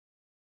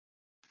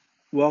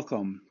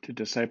Welcome to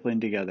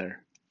Discipling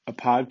Together, a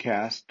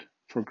podcast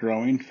for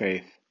growing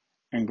faith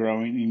and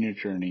growing in your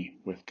journey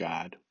with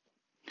God.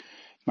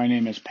 My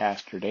name is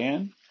Pastor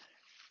Dan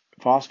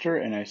Foster,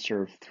 and I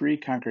serve 3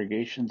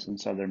 congregations in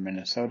southern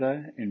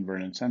Minnesota, in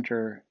Vernon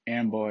Center,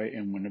 Amboy,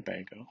 and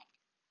Winnebago.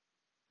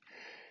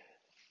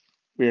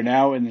 We are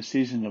now in the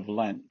season of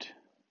Lent.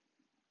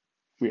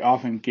 We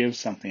often give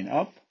something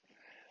up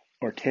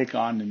or take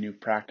on a new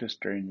practice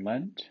during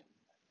Lent.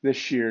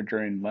 This year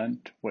during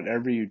Lent,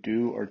 whatever you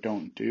do or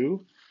don't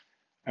do,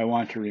 I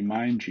want to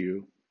remind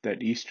you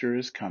that Easter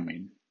is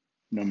coming,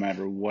 no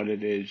matter what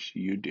it is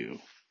you do.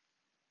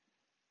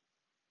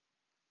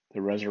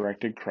 The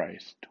resurrected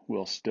Christ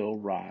will still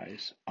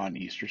rise on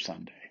Easter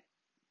Sunday.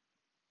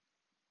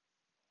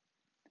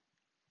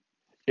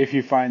 If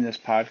you find this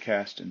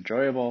podcast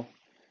enjoyable,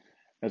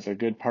 as a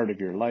good part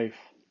of your life,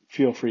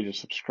 feel free to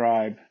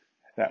subscribe.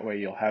 That way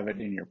you'll have it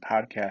in your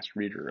podcast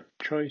reader of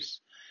choice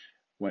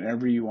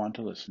whenever you want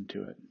to listen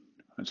to it.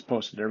 It's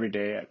posted every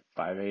day at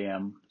 5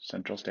 a.m.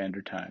 Central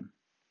Standard Time.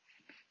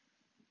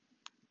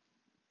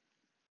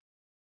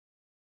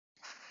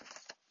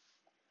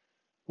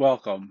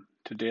 Welcome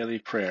to Daily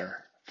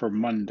Prayer for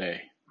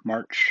Monday,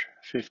 March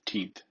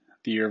 15th,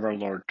 the year of our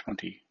Lord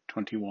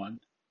 2021.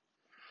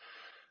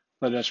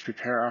 Let us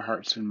prepare our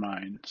hearts and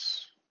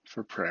minds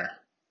for prayer.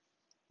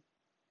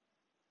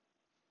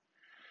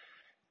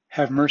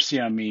 Have mercy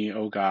on me,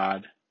 O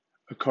God,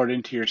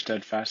 according to your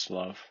steadfast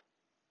love.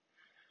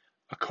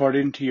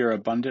 According to your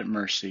abundant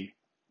mercy,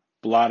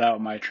 blot out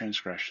my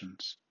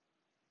transgressions.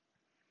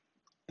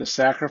 The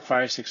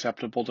sacrifice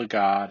acceptable to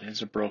God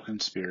is a broken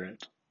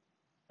spirit.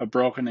 A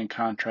broken and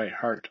contrite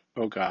heart,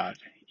 O God,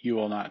 you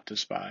will not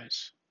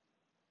despise.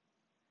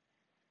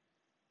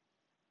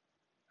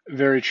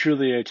 Very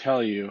truly I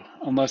tell you,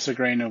 unless a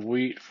grain of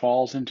wheat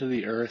falls into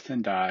the earth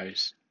and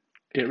dies,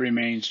 it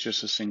remains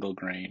just a single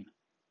grain.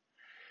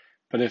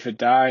 But if it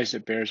dies,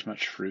 it bears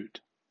much fruit.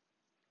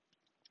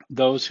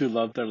 Those who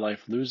love their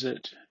life lose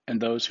it, and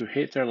those who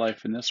hate their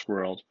life in this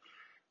world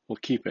will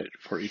keep it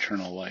for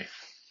eternal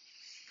life.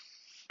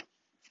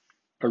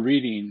 A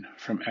reading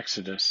from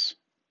Exodus.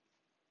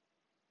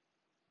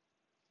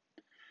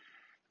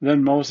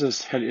 Then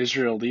Moses had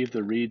Israel leave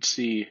the Reed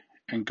Sea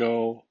and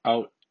go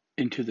out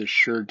into the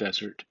Shur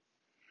desert.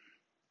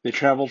 They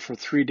traveled for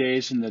 3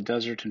 days in the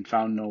desert and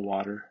found no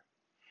water.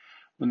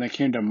 When they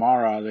came to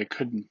Marah, they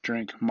couldn't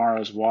drink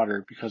Marah's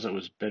water because it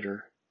was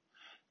bitter.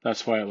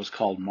 That's why it was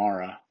called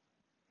Marah.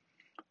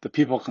 The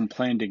people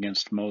complained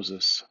against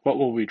Moses. What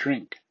will we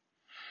drink?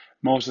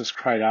 Moses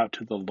cried out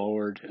to the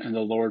Lord, and the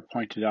Lord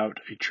pointed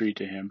out a tree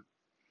to him.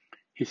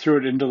 He threw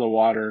it into the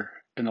water,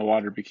 and the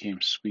water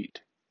became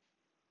sweet.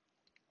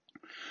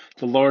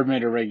 The Lord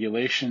made a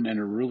regulation and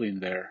a ruling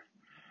there,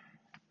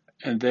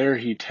 and there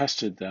he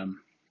tested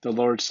them. The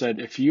Lord said,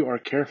 if you are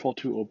careful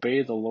to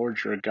obey the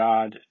Lord your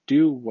God,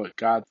 do what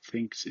God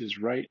thinks is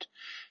right,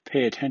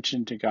 pay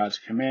attention to God's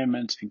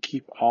commandments, and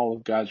keep all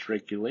of God's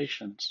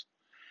regulations,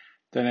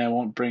 then I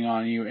won't bring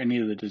on you any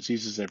of the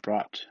diseases I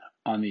brought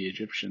on the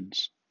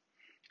Egyptians.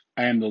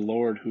 I am the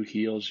Lord who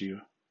heals you.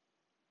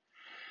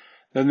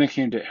 Then they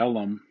came to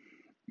Elim,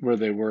 where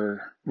there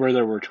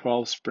were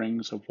 12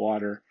 springs of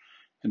water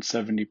and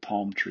 70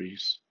 palm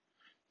trees.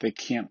 They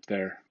camped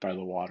there by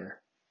the water.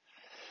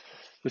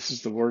 This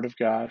is the word of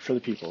God for the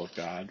people of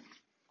God.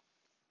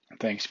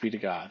 Thanks be to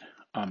God.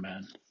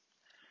 Amen.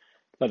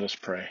 Let us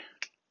pray.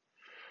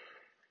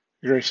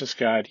 Gracious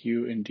God,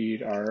 you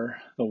indeed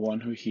are the one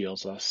who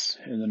heals us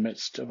in the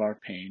midst of our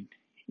pain,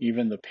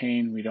 even the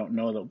pain we don't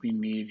know that we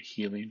need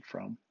healing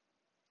from.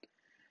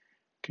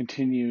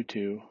 Continue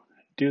to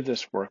do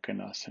this work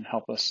in us and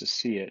help us to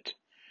see it,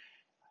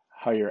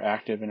 how you're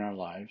active in our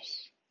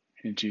lives.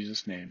 In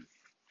Jesus' name,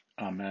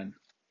 amen.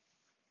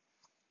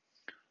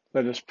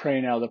 Let us pray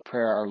now the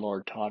prayer our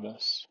Lord taught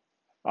us.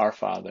 Our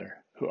Father,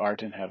 who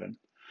art in heaven,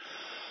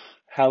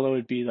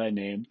 hallowed be thy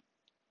name.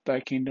 Thy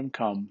kingdom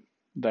come,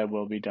 thy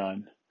will be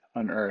done,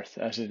 on earth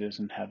as it is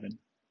in heaven.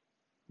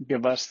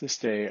 Give us this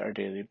day our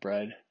daily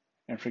bread,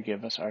 and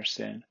forgive us our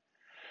sin,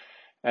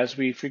 as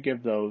we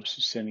forgive those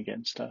who sin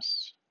against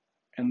us.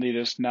 And lead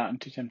us not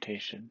into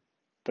temptation,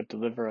 but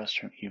deliver us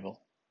from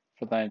evil.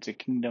 For thine is the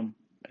kingdom,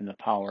 and the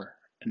power,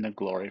 and the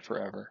glory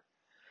forever.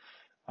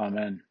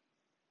 Amen.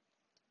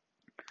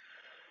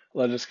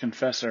 Let us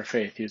confess our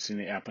faith using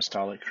the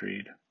Apostolic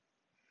Creed.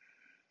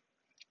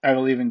 I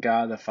believe in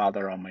God, the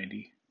Father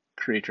Almighty,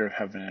 creator of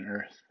heaven and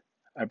earth.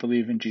 I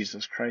believe in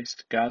Jesus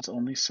Christ, God's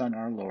only Son,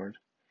 our Lord,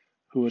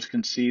 who was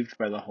conceived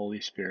by the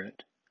Holy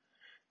Spirit,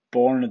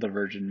 born of the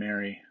Virgin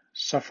Mary,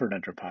 suffered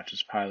under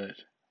Pontius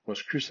Pilate,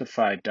 was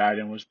crucified, died,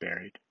 and was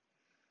buried.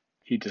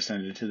 He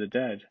descended to the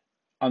dead.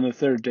 On the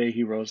 3rd day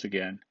he rose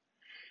again.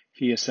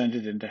 He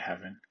ascended into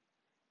heaven,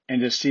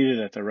 and is seated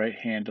at the right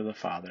hand of the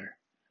Father,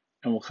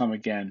 and will come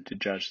again to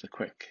judge the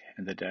quick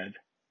and the dead.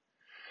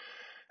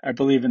 I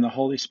believe in the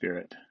Holy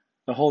Spirit,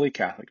 the Holy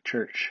Catholic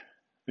Church,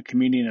 the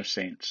communion of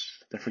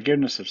saints, the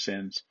forgiveness of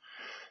sins,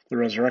 the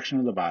resurrection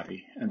of the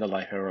body, and the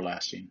life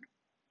everlasting.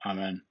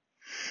 Amen.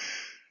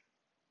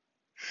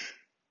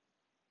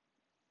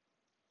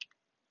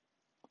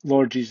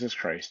 Lord Jesus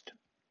Christ,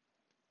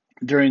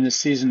 during this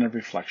season of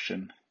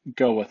reflection,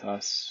 go with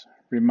us,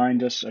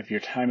 remind us of your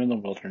time in the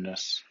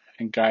wilderness,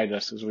 and guide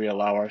us as we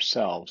allow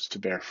ourselves to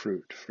bear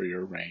fruit for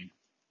your reign.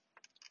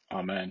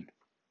 Amen.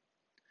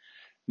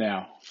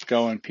 Now,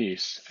 go in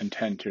peace and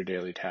tend to your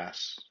daily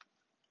tasks.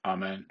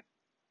 Amen.